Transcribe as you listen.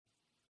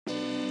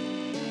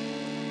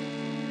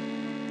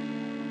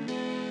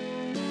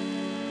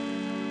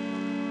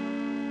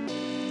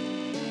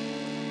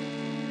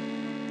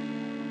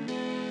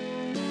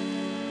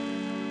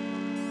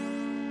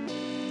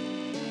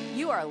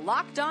are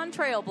Locked On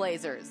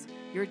Trailblazers,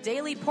 your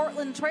daily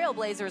Portland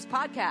Trailblazers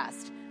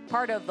podcast,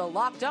 part of the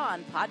Locked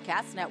On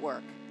Podcast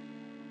Network.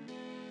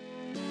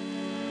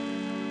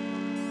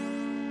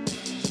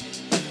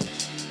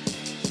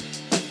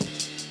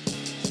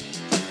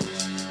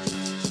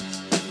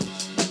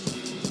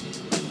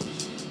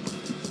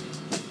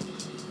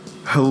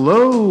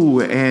 Hello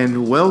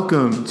and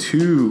welcome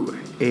to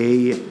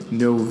a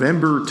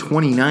November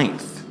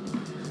 29th,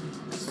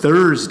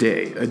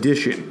 Thursday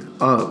edition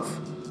of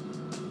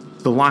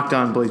the Locked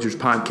On Blazers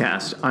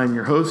podcast. I'm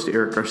your host,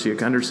 Eric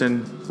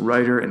Garcia-Gunderson,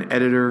 writer and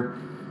editor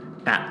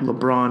at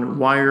LeBron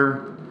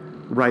Wire,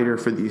 writer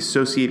for the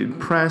Associated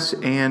Press,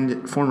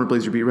 and former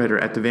Blazer beat writer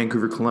at the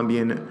Vancouver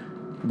Columbian.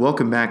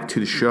 Welcome back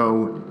to the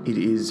show. It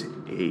is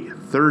a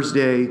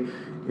Thursday.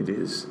 It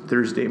is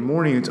Thursday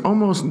morning. It's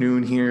almost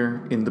noon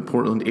here in the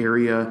Portland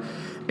area,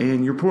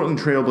 and your Portland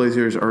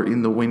Trailblazers are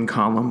in the win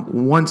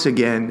column once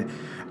again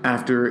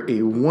after a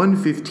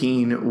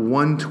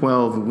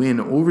 115-112 win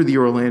over the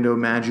Orlando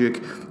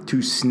Magic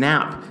to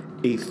snap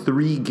a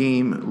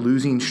 3-game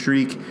losing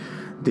streak.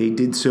 They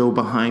did so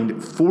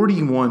behind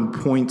 41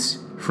 points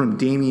from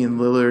Damian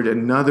Lillard,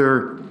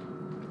 another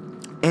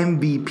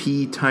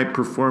MVP-type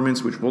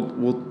performance, which we're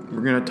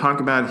going to talk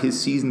about his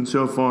season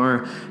so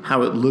far,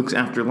 how it looks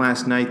after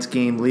last night's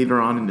game later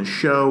on in the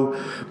show.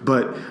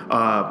 But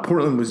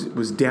Portland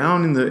was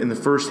down in the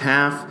first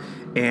half,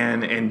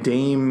 and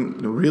Dame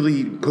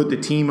really put the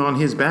team on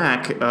his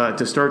back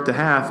to start the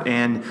half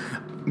and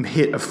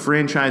hit a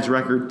franchise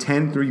record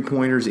 10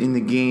 3-pointers in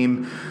the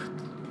game.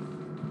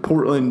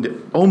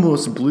 Portland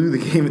almost blew the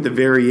game at the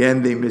very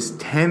end. They missed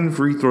 10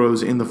 free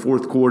throws in the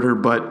fourth quarter,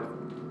 but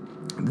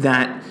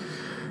that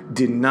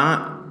did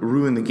not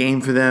ruin the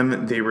game for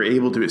them. They were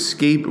able to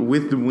escape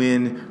with the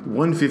win,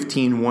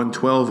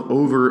 115-112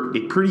 over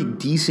a pretty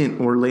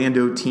decent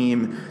Orlando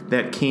team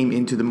that came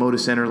into the Moda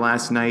Center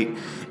last night.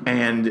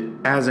 And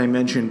as I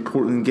mentioned,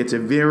 Portland gets a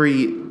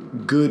very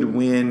good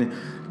win.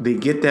 They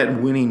get that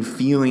winning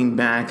feeling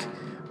back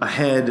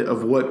ahead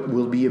of what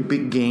will be a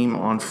big game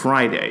on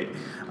Friday.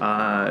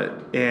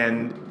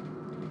 And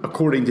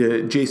according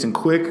to Jason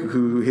Quick,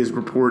 who his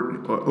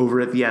report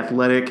over at The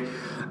Athletic,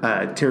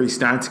 Terry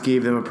Stotts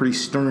gave them a pretty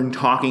stern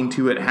talking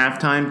to at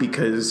halftime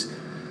because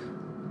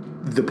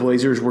the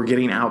Blazers were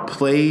getting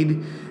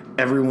outplayed.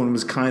 Everyone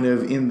was kind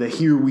of in the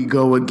here we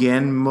go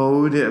again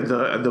mode.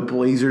 The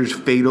Blazers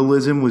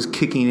fatalism was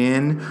kicking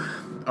in.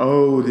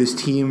 Oh, this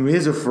team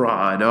is a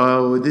fraud.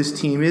 Oh, this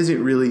team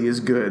isn't really as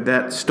good.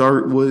 That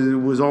start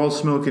was all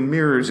smoke and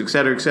mirrors, et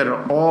cetera, et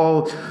cetera.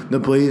 All the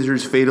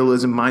Blazers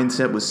fatalism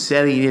mindset was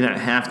setting in at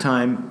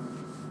halftime.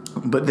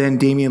 But then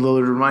Damian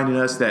Lillard reminded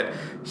us that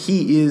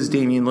he is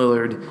Damian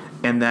Lillard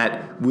and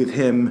that with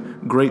him,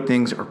 great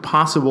things are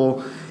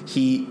possible.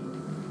 He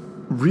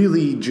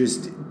really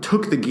just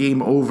took the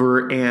game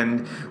over,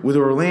 and with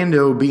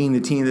Orlando being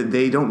the team that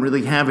they don't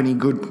really have any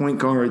good point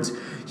guards,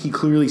 he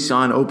clearly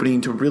saw an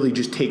opening to really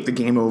just take the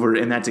game over,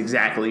 and that's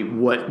exactly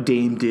what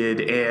Dame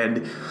did.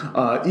 And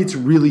it's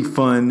really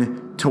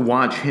fun to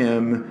watch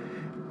him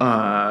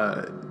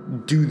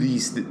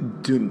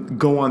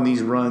go on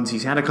these runs.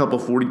 He's had a couple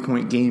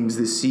 40-point games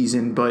this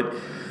season, but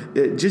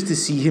just to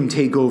see him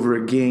take over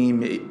a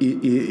game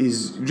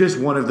is just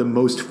one of the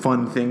most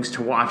fun things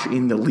to watch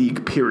in the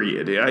league,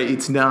 period.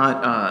 It's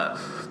not,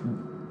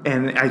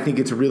 and I think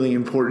it's really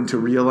important to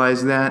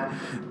realize that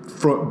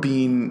from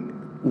being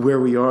where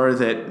we are,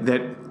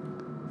 that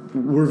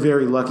we're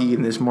very lucky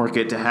in this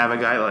market to have a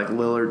guy like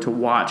Lillard to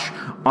watch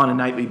on a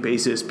nightly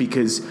basis,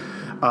 because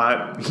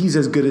he's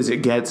as good as it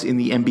gets in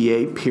the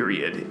NBA,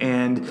 period.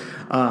 And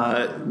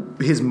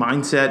his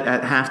mindset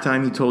at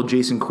halftime, he told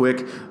Jason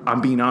Quick,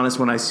 I'm being honest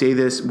when I say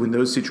this, when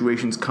those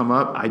situations come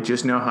up, I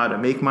just know how to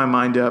make my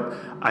mind up.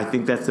 I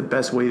think that's the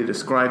best way to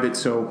describe it.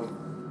 So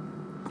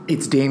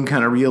it's Dame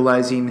kind of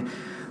realizing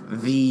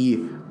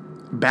the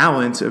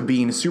balance of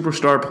being a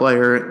superstar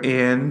player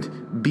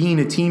and being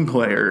a team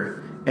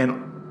player.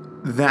 And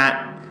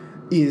that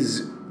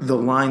is the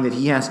line that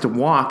he has to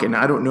walk, and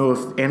I don't know if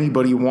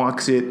anybody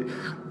walks it.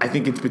 I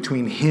think it's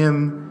between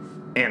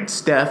him and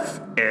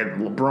Steph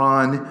and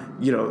LeBron.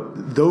 You know,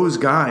 those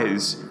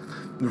guys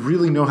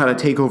really know how to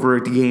take over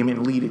a game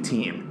and lead a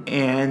team.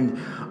 And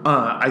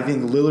I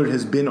think Lillard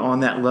has been on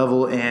that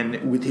level,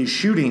 and with his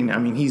shooting, I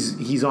mean,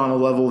 he's on a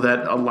level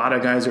that a lot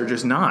of guys are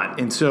just not.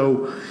 And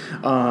so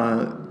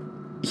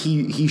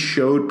he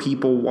showed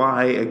people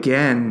why,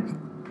 again.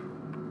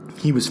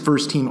 He was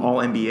first-team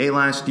All-NBA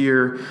last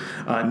year.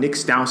 Nick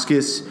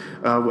Stauskas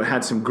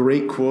had some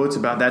great quotes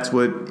about that's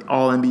what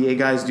All-NBA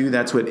guys do,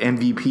 that's what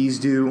MVPs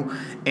do.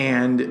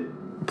 And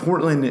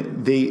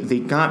Portland,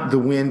 they got the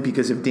win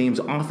because of Dame's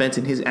offense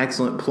and his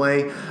excellent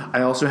play.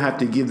 I also have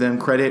to give them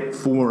credit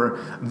for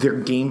their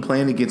game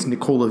plan against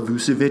Nikola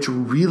Vucevic,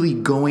 really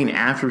going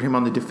after him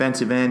on the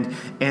defensive end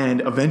and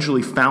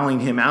eventually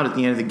fouling him out at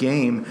the end of the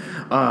game.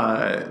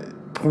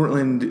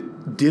 Portland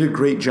did a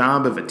great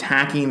job of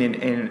attacking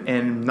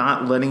and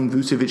not letting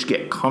Vucevic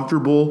get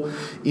comfortable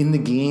in the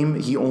game.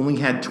 He only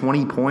had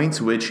 20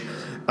 points, which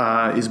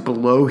is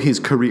below his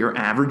career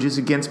averages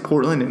against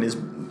Portland, and is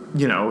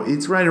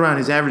it's right around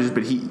his averages,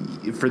 but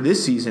for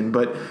this season.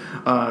 But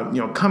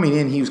coming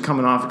in, he was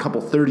coming off a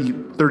couple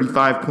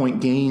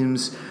 35-point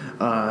games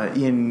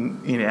in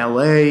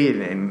LA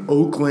and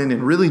Oakland,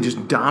 and really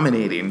just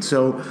dominating.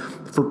 So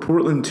for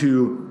Portland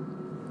to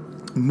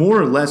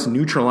more or less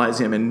neutralize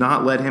him and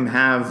not let him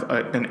have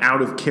an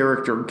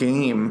out-of-character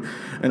game,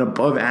 an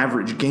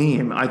above-average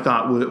game, I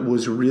thought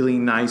was really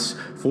nice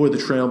for the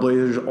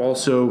Trailblazers.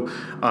 Also,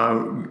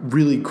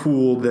 really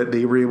cool that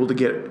they were able to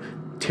get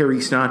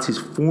Terry Stotts his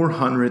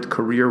 400th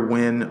career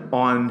win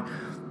on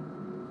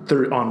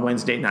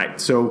Wednesday night.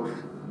 So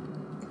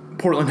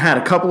Portland had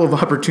a couple of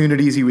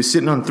opportunities. He was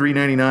sitting on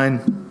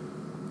 $399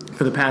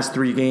 for the past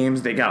 3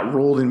 games. They got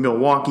rolled in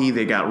Milwaukee.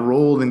 They got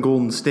rolled in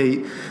Golden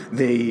State.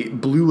 They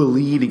blew a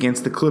lead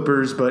against the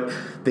Clippers, but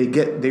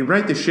they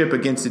right the ship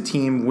against a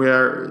team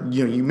where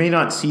you may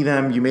not see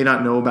them, you may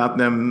not know about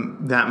them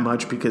that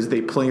much because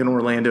they play in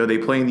Orlando, they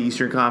play in the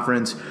Eastern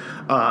Conference,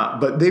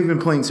 but they've been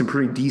playing some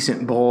pretty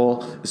decent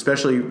ball,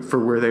 especially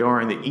for where they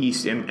are in the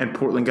East, and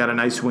Portland got a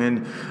nice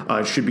win.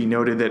 It should be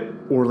noted that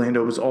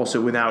Orlando was also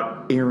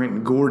without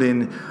Aaron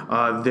Gordon,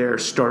 their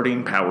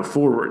starting power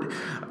forward.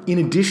 In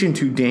addition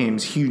to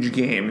Dame's huge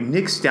game,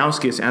 Nick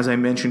Stauskas, as I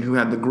mentioned, who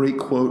had the great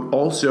quote,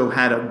 also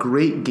had a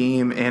great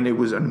game, and it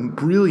was a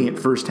brilliant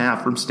first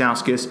half from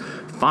Stauskas.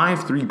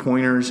 5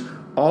 3-pointers,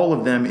 all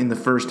of them in the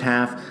first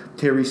half.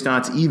 Terry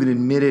Stotts even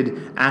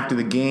admitted after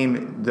the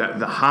game that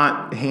the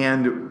hot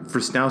hand for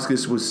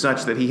Stauskas was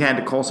such that he had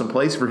to call some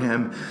plays for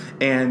him.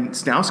 And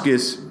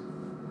Stauskas,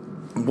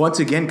 once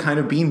again, kind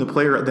of being the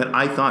player that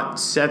I thought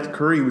Seth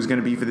Curry was going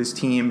to be for this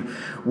team,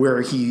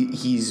 where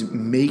he's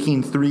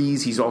making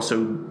threes. He's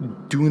also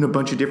doing a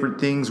bunch of different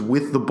things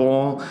with the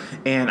ball.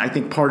 And I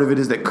think part of it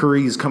is that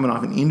Curry is coming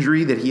off an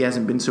injury, that he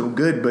hasn't been so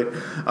good. But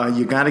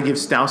you got to give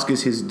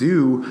Stauskas his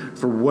due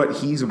for what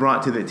he's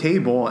brought to the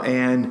table.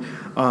 And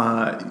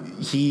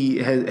he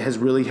has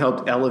really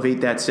helped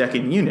elevate that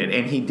second unit.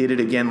 And he did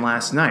it again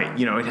last night.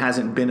 It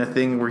hasn't been a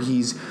thing where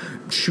he's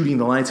shooting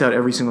the lights out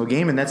every single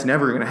game, and that's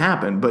never going to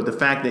happen. But the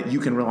fact that you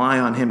can rely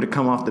on him to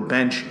come off the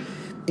bench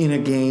in a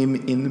game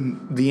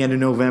in the end of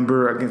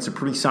November against a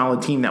pretty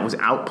solid team that was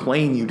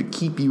outplaying you to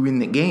keep you in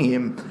the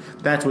game,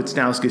 that's what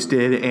Stauskas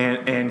did,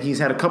 and he's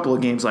had a couple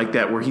of games like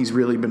that where he's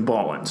really been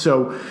balling.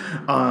 So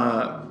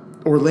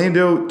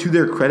Orlando, to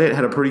their credit,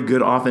 had a pretty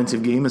good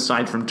offensive game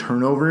aside from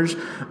turnovers,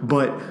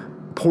 but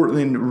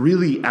Portland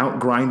really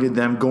outgrinded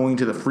them going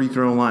to the free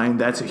throw line.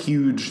 That's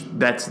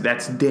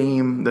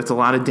Dame. That's a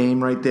lot of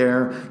Dame right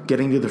there,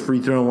 getting to the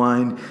free throw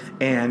line.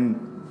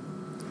 And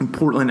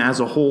Portland as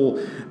a whole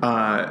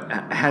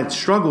had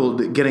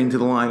struggled getting to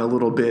the line a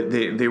little bit.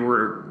 They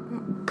were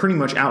pretty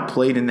much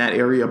outplayed in that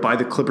area by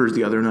the Clippers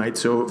the other night.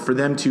 So for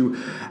them to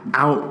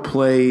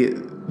outplay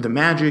the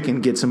Magic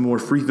and get some more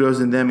free throws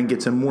than them and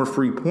get some more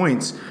free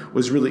points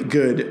was really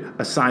good,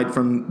 aside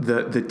from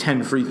the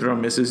 10 free throw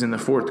misses in the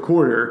fourth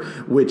quarter,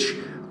 which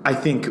I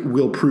think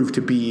will prove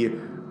to be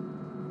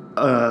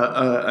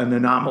an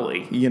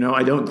anomaly.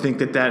 I don't think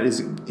that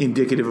is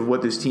indicative of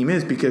what this team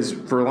is, because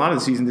for a lot of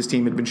the season, this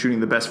team had been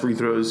shooting the best free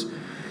throws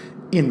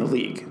in the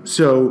league.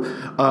 So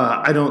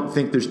I don't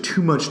think there's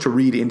too much to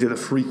read into the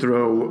free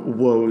throw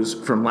woes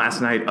from last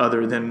night,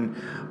 other than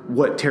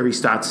what Terry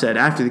Stotts said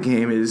after the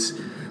game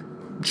is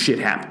shit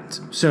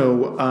happens.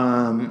 So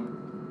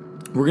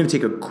we're going to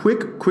take a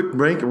quick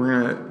break, and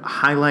we're going to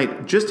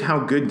highlight just how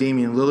good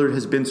Damian Lillard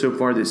has been so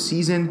far this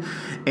season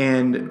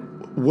and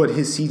what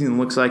his season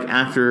looks like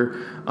after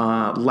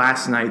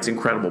last night's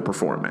incredible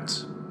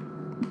performance.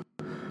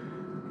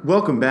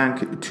 Welcome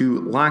back to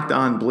Locked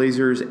On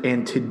Blazers,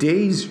 and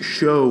today's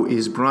show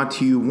is brought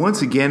to you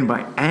once again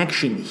by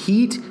Action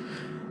Heat.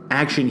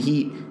 Action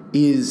Heat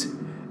is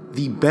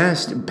the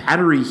best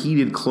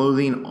battery-heated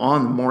clothing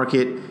on the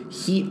market.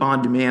 Heat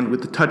on demand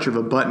with the touch of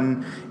a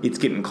button. It's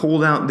getting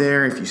cold out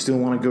there. If you still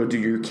want to go do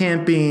your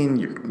camping,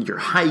 your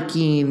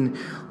hiking,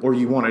 or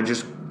you want to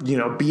just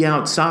be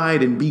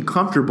outside and be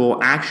comfortable,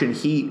 Action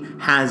Heat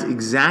has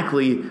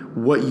exactly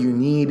what you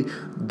need.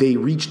 They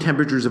reach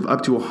temperatures of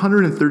up to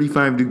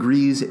 135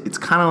 degrees. It's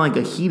kind of like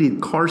a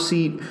heated car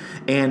seat,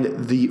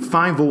 and the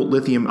 5-volt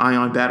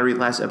lithium-ion battery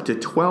lasts up to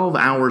 12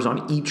 hours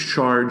on each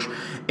charge,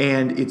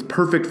 and it's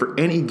perfect for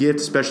any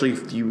gift, especially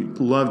if you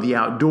love the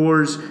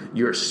outdoors,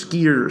 you're a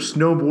skier or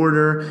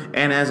snowboarder,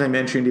 and as I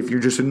mentioned, if you're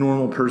just a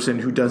normal person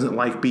who doesn't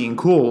like being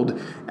cold,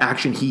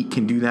 Action Heat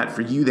can do that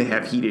for you. They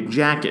have heated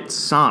jackets,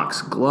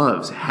 socks,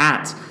 gloves,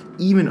 hats,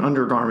 even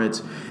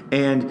undergarments,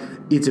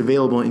 and it's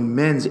available in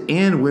men's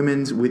and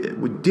women's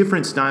with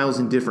different styles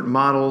and different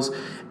models.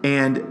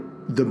 And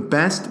the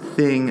best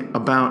thing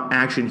about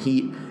Action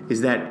Heat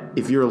is that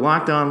if you're a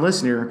Locked On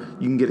listener,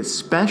 you can get a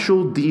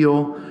special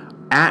deal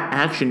at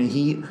Action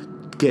Heat.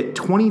 Get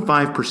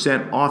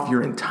 25% off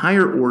your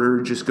entire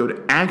order. Just go to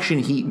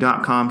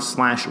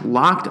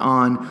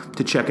actionheat.com/lockedon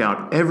to check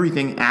out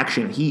everything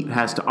Action Heat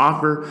has to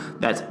offer.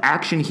 That's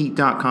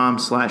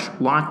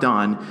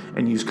actionheat.com/lockedon,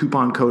 and use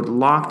coupon code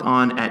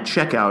LOCKEDON at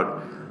checkout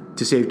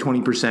to save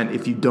 20%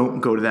 if you don't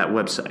go to that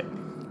website.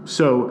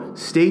 So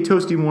stay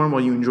toasty warm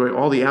while you enjoy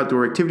all the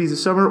outdoor activities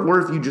this summer, or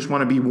if you just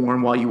want to be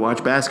warm while you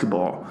watch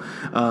basketball.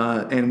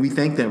 And we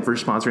thank them for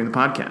sponsoring the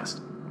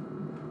podcast.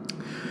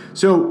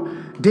 So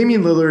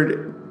Damian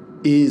Lillard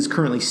is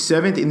currently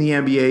 7th in the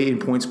NBA in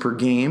points per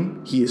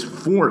game. He is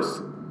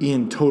 4th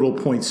in total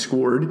points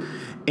scored,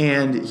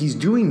 and he's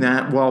doing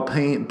that while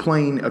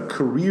playing a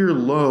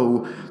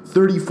career-low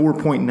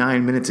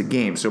 34.9 minutes a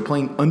game. So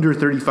playing under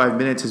 35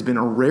 minutes has been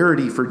a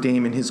rarity for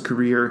Dame in his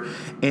career,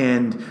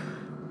 and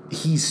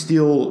he's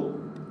still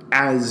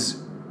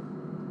as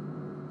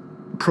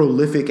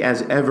prolific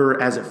as ever,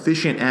 as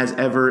efficient as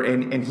ever,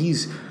 and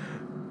he's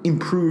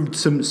improved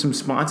some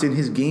spots in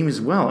his game as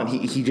well, and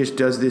he just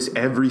does this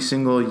every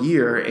single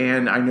year.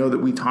 And I know that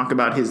we talk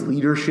about his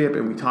leadership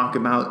and we talk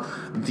about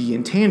the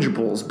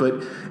intangibles,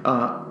 but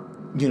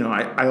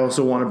I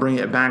also want to bring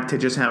it back to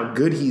just how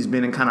good he's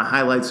been and kind of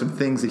highlight some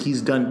things that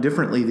he's done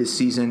differently this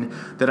season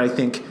that I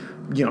think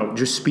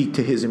just speak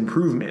to his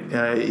improvement.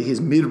 His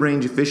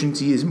mid-range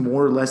efficiency is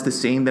more or less the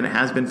same than it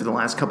has been for the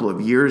last couple of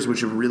years,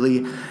 which have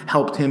really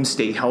helped him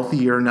stay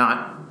healthier,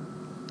 not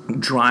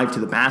drive to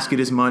the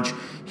basket as much,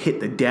 hit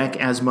the deck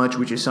as much,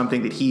 which is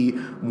something that he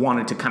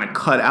wanted to kind of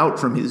cut out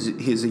from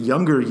his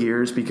younger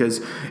years,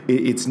 because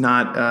it's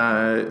not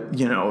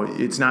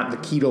it's not the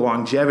key to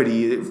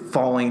longevity,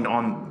 falling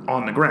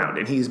on the ground.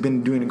 And he's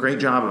been doing a great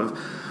job of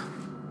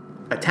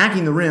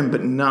attacking the rim,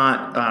 but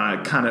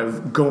not kind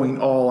of going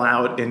all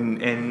out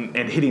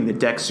and hitting the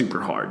deck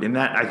super hard. And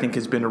that, I think,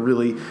 has been a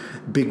really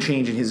big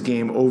change in his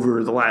game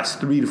over the last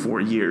 3 to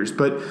 4 years.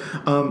 But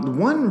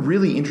one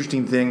really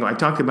interesting thing, I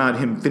talked about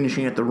him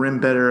finishing at the rim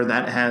better.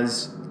 That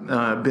has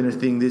been a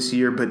thing this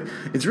year, but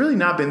it's really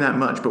not been that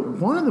much. But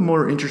one of the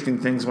more interesting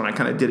things when I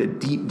kind of did a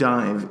deep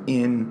dive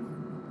in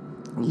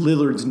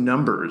Lillard's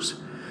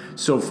numbers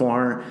so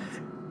far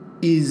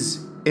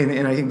is,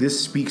 and I think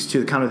this speaks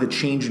to kind of the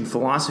change in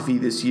philosophy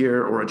this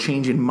year, or a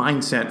change in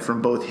mindset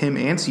from both him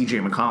and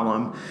CJ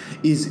McCollum,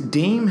 is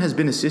Dame has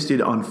been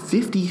assisted on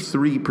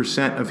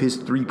 53% of his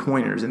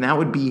three-pointers, and that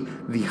would be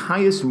the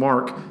highest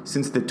mark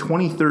since the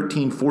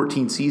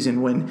 2013-14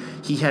 season, when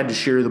he had to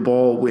share the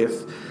ball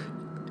with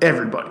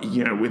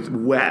everybody, with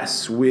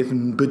Wes,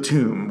 with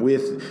Batum,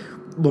 with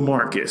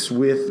LaMarcus,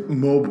 with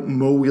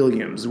Mo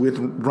Williams, with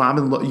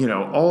Robin,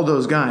 all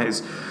those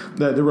guys.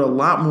 There were a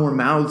lot more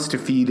mouths to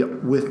feed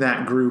with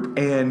that group,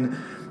 and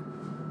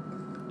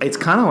it's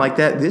kind of like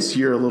that this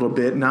year a little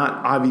bit,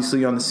 not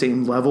obviously on the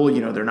same level.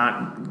 They're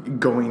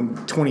not going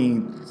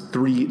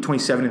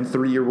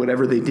 27-3 or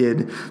whatever they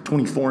did,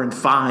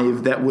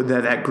 24-5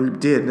 that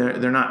group did.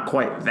 They're not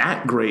quite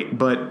that great,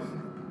 but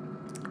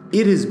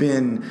it has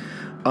been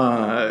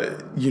a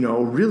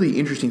really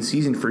interesting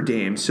season for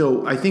Dame.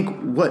 So I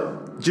think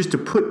just to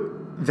put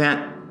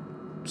that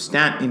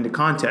stat into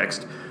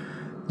context,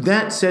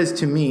 that says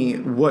to me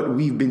what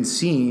we've been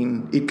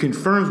seeing. It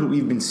confirms what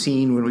we've been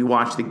seeing when we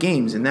watch the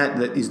games, and that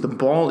is the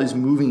ball is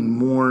moving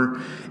more,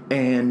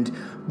 and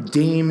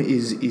Dame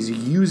is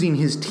using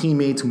his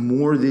teammates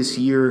more this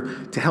year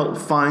to help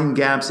find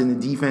gaps in the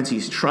defense.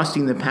 He's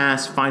trusting the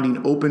pass,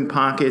 finding open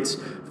pockets,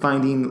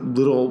 finding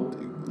little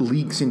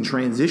leaks in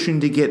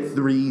transition to get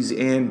threes,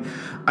 and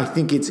I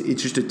think it's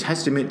just a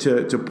testament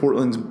to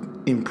Portland's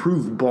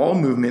improved ball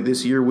movement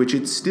this year, which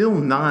it's still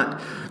not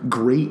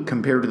great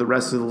compared to the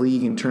rest of the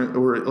league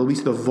or at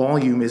least the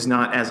volume is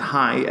not as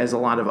high as a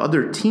lot of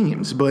other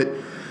teams. But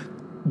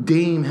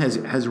Dame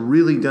has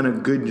really done a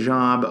good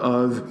job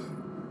of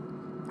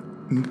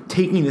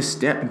taking a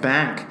step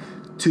back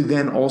to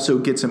then also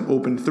get some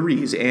open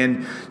threes.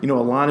 And, a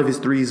lot of his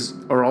threes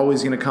are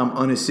always going to come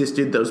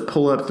unassisted. Those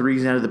pull-up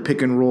threes out of the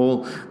pick and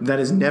roll, that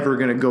is never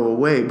going to go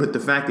away. But the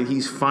fact that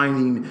he's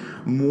finding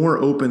more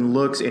open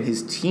looks and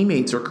his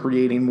teammates are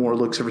creating more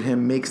looks for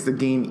him makes the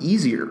game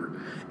easier.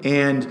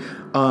 And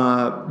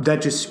that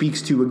just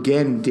speaks to,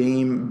 again,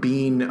 Dame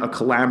being a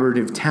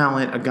collaborative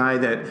talent, a guy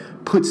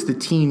that puts the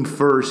team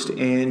first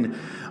and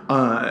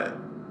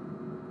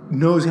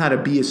knows how to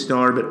be a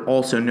star, but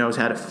also knows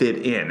how to fit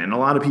in. And a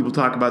lot of people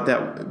talk about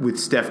that with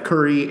Steph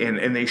Curry,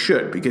 and they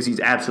should, because he's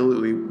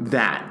absolutely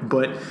that.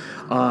 But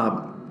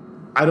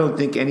I don't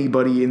think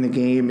anybody in the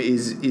game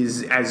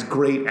is as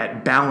great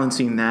at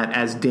balancing that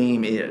as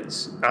Dame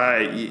is,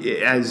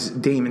 as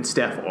Dame and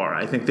Steph are.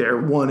 I think they're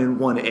 1 and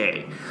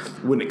 1A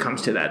when it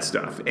comes to that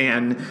stuff.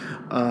 And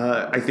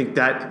I think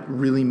that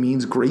really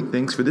means great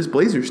things for this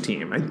Blazers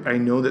team. I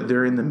know that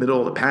they're in the middle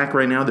of the pack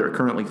right now. They're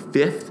currently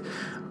 5th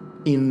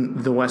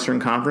in the Western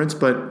Conference,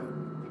 but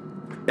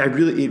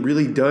it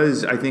really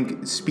does, I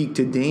think, speak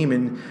to Dame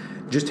and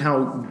just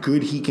how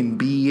good he can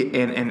be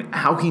and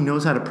how he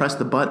knows how to press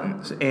the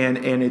buttons.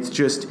 And it's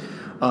just,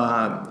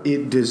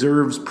 it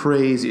deserves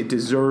praise. It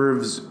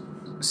deserves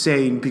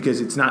saying,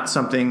 because it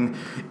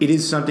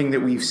is something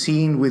that we've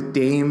seen with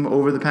Dame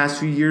over the past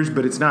few years,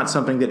 but it's not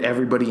something that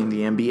everybody in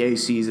the NBA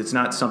sees. It's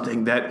not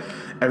something that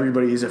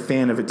everybody is a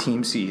fan of a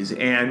team sees.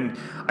 And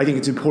I think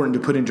it's important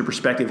to put into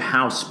perspective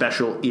how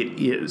special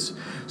it is.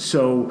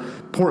 So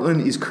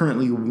Portland is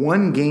currently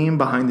 1 game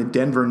behind the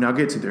Denver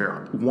Nuggets.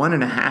 They're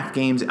 1.5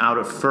 games out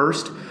of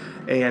first.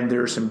 And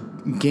there are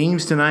some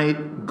games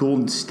tonight.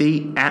 Golden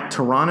State at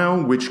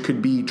Toronto, which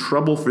could be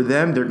trouble for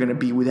them. They're going to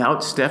be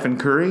without Stephen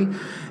Curry,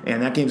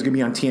 and that game's going to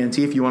be on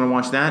TNT if you want to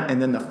watch that.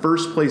 And then the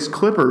first place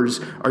Clippers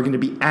are going to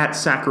be at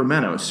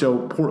Sacramento.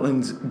 So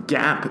Portland's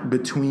gap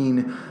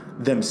between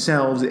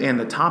themselves and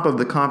the top of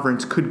the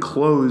conference could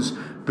close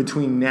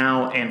between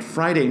now and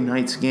Friday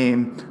night's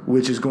game,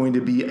 which is going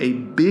to be a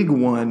big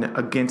one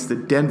against the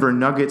Denver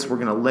Nuggets. We're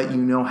going to let you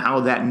know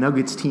how that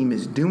Nuggets team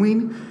is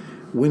doing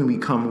when we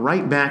come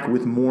right back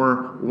with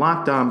more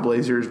Locked On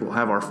Blazers. We'll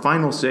have our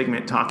final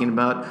segment talking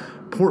about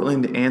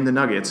Portland and the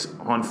Nuggets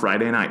on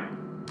Friday night.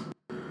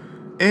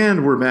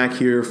 And we're back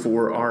here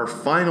for our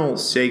final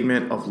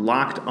segment of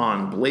Locked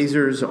On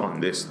Blazers on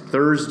this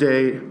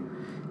Thursday.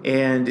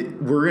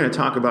 And we're going to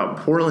talk about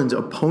Portland's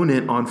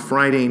opponent on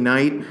Friday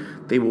night.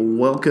 They will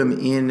welcome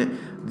in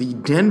the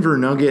Denver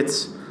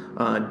Nuggets,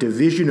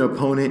 division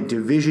opponent,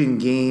 division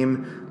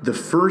game, the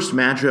first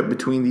matchup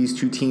between these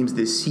two teams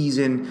this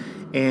season,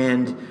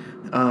 and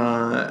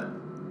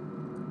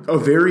a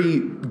very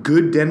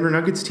good Denver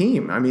Nuggets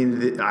team. I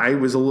mean, I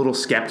was a little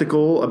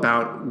skeptical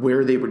about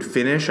where they would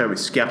finish. I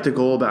was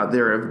skeptical about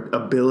their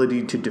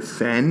ability to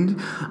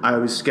defend. I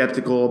was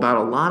skeptical about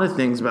a lot of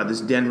things about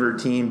this Denver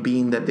team,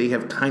 being that they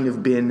have kind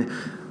of been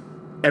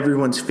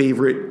everyone's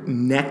favorite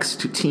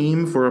next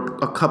team for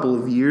a couple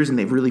of years, and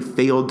they've really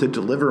failed to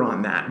deliver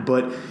on that.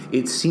 But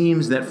it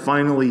seems that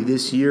finally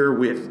this year,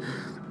 with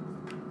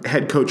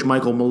head coach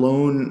Michael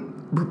Malone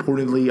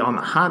reportedly on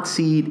the hot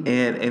seat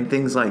and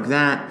things like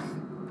that,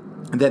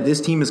 that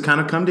this team has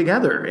kind of come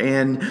together.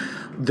 And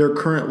they're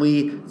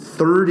currently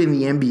third in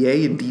the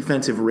NBA in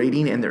defensive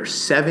rating, and they're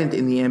seventh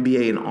in the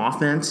NBA in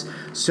offense.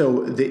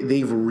 So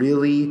they've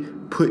really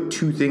put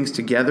two things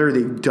together.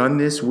 They've done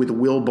this with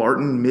Will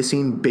Barton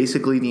missing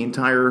basically the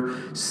entire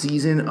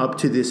season up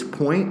to this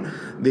point.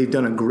 They've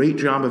done a great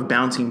job of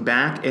bouncing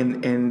back,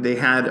 and they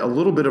had a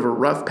little bit of a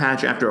rough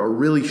patch after a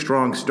really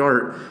strong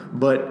start,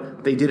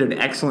 but they did an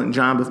excellent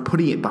job of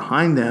putting it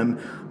behind them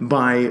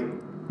by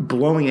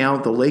blowing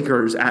out the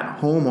Lakers at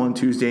home on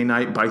Tuesday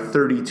night by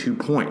 32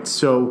 points.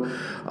 So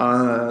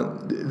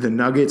the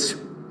Nuggets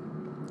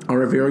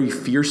are a very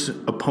fierce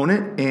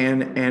opponent,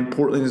 and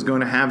Portland is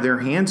going to have their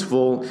hands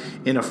full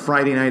in a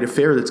Friday night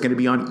affair that's going to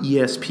be on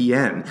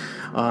ESPN.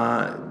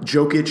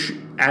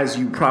 Jokic, as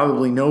you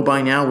probably know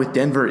by now with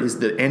Denver, is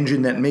the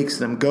engine that makes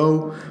them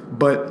go,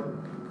 but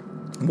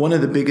one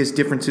of the biggest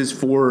differences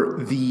for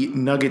the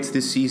Nuggets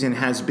this season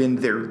has been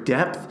their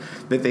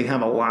depth, that they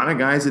have a lot of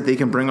guys that they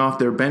can bring off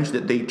their bench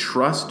that they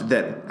trust,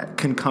 that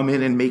can come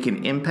in and make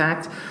an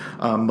impact.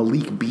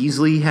 Malik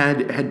Beasley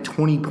had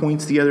 20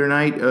 points the other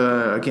night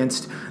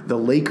against the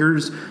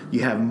Lakers.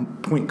 You have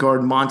point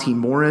guard Monty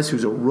Morris,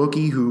 who's a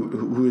rookie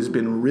who has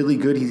been really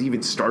good. He's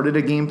even started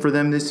a game for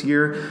them this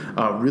year.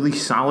 Really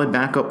solid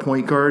backup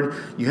point guard.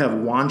 You have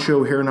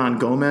Juancho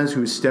Hernan-Gomez,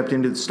 who stepped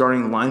into the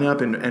starting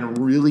lineup and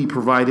really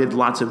provided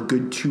lots of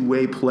good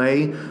two-way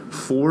play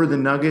for the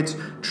Nuggets.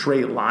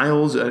 Trey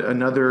Lyles,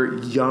 another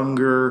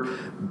younger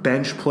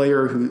bench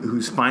player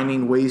who's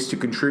finding ways to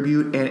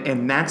contribute,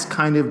 and that's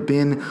kind of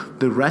been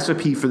the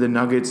recipe for the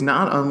Nuggets,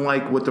 not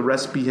unlike what the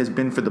recipe has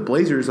been for the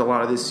Blazers a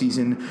lot of this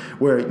season,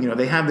 where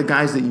they have the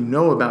guys that you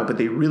know about, but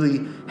they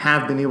really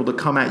have been able to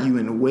come at you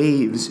in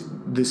waves,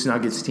 this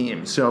Nuggets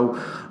team. So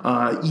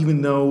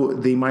even though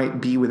they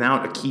might be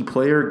without a key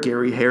player,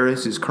 Gary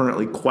Harris is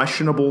currently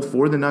questionable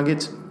for the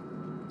Nuggets,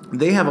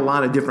 they have a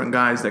lot of different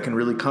guys that can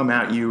really come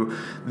at you,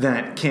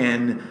 that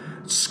can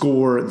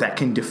score, that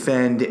can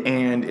defend,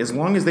 and as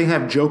long as they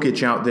have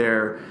Jokic out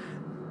there,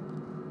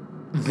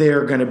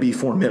 they're going to be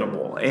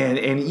formidable.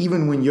 And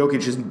even when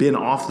Jokic has been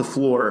off the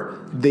floor,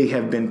 they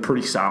have been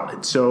pretty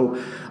solid.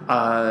 So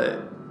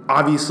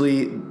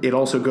obviously, it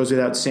also goes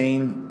without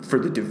saying, for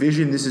the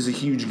division, this is a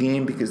huge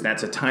game because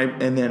that's a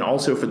time. And then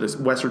also for the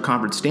Western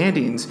Conference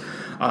standings,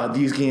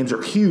 these games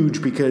are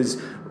huge because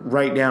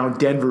right now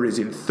Denver is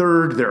in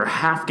third. They're a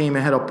half game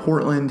ahead of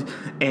Portland.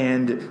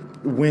 And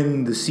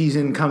when the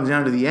season comes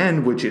down to the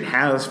end, which it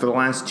has for the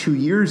last 2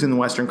 years in the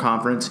Western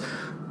Conference,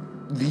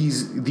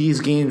 these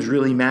games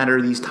really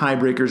matter. These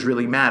tiebreakers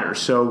really matter.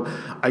 So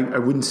I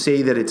wouldn't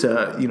say that it's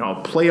a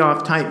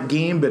playoff type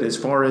game, but as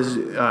far as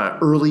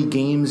early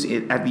games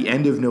at the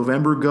end of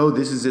November go,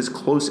 this is as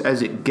close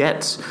as it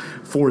gets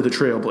for the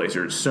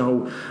Trailblazers.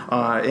 So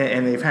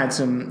and they've had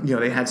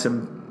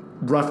some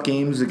rough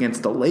games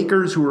against the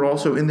Lakers, who are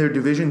also in their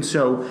division.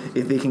 So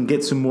if they can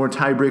get some more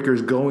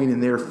tiebreakers going in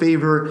their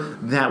favor,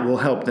 that will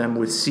help them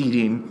with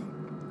seeding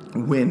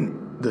when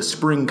the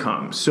spring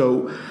comes.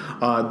 So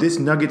this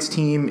Nuggets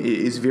team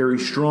is very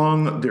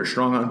strong. They're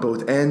strong on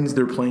both ends.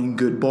 They're playing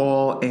good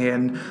ball,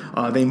 and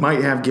they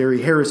might have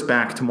Gary Harris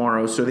back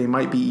tomorrow, so they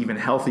might be even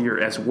healthier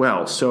as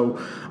well.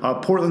 So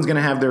Portland's going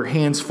to have their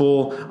hands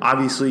full.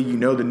 Obviously, the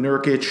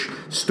Nurkic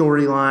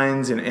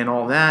storylines and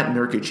all that,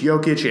 Nurkic,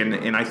 Jokic,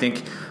 and I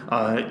think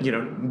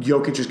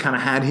Jokic has kind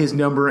of had his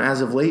number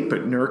as of late,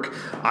 but Nurk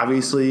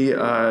obviously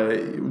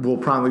will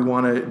probably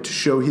want to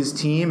show his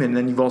team. And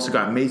then you've also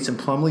got Mason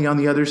Plumlee on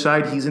the other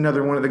side. He's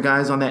another one of the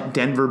guys on that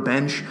Denver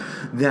bench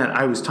that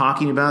I was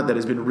talking about that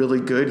has been really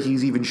good.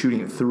 He's even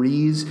shooting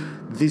threes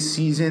this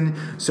season.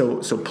 So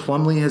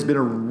Plumlee has been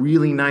a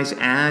really nice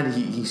add.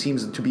 He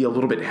seems to be a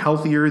little bit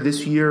healthier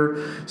this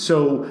year.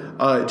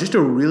 So just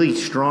a really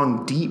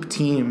strong, deep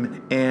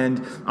team.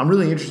 And I'm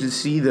really interested to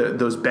see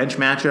those bench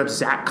matchups,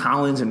 Zach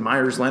Collins and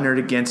Myers Leonard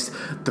against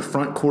the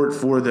front court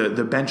for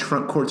the bench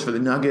front courts for the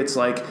Nuggets,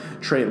 like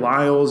Trey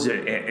Lyles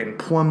and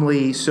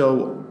Plumlee.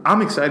 So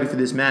I'm excited for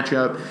this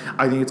matchup.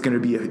 I think it's going to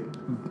be a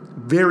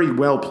very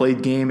well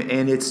played game,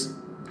 and it's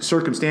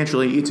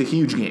circumstantially it's a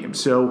huge game.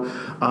 So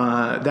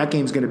that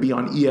game's going to be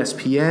on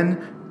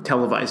ESPN,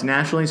 televised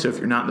nationally. So if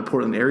you're not in the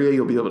Portland area,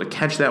 you'll be able to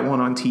catch that one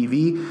on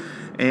TV.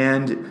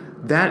 And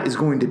that is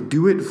going to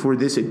do it for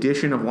this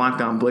edition of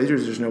Locked On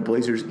Blazers. There's no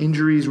Blazers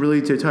injuries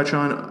really to touch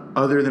on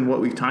other than what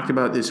we've talked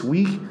about this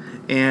week.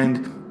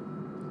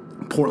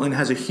 And Portland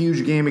has a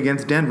huge game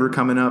against Denver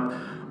coming up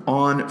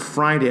on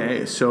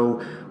Friday.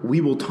 So we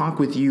will talk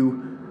with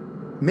you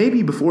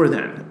maybe before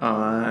then.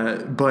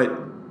 But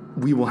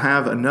we will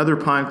have another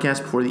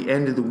podcast before the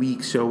end of the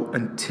week. So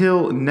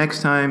until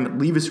next time,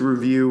 leave us a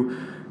review.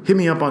 Hit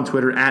me up on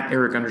Twitter at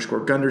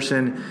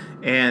Eric_Gunderson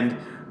and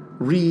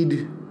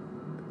read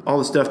all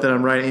the stuff that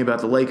I'm writing about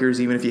the Lakers,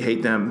 even if you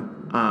hate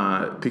them,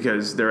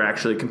 because they're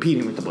actually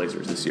competing with the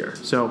Blazers this year.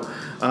 So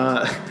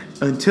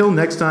until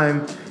next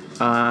time,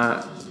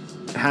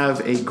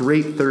 have a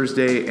great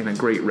Thursday and a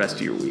great rest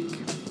of your week.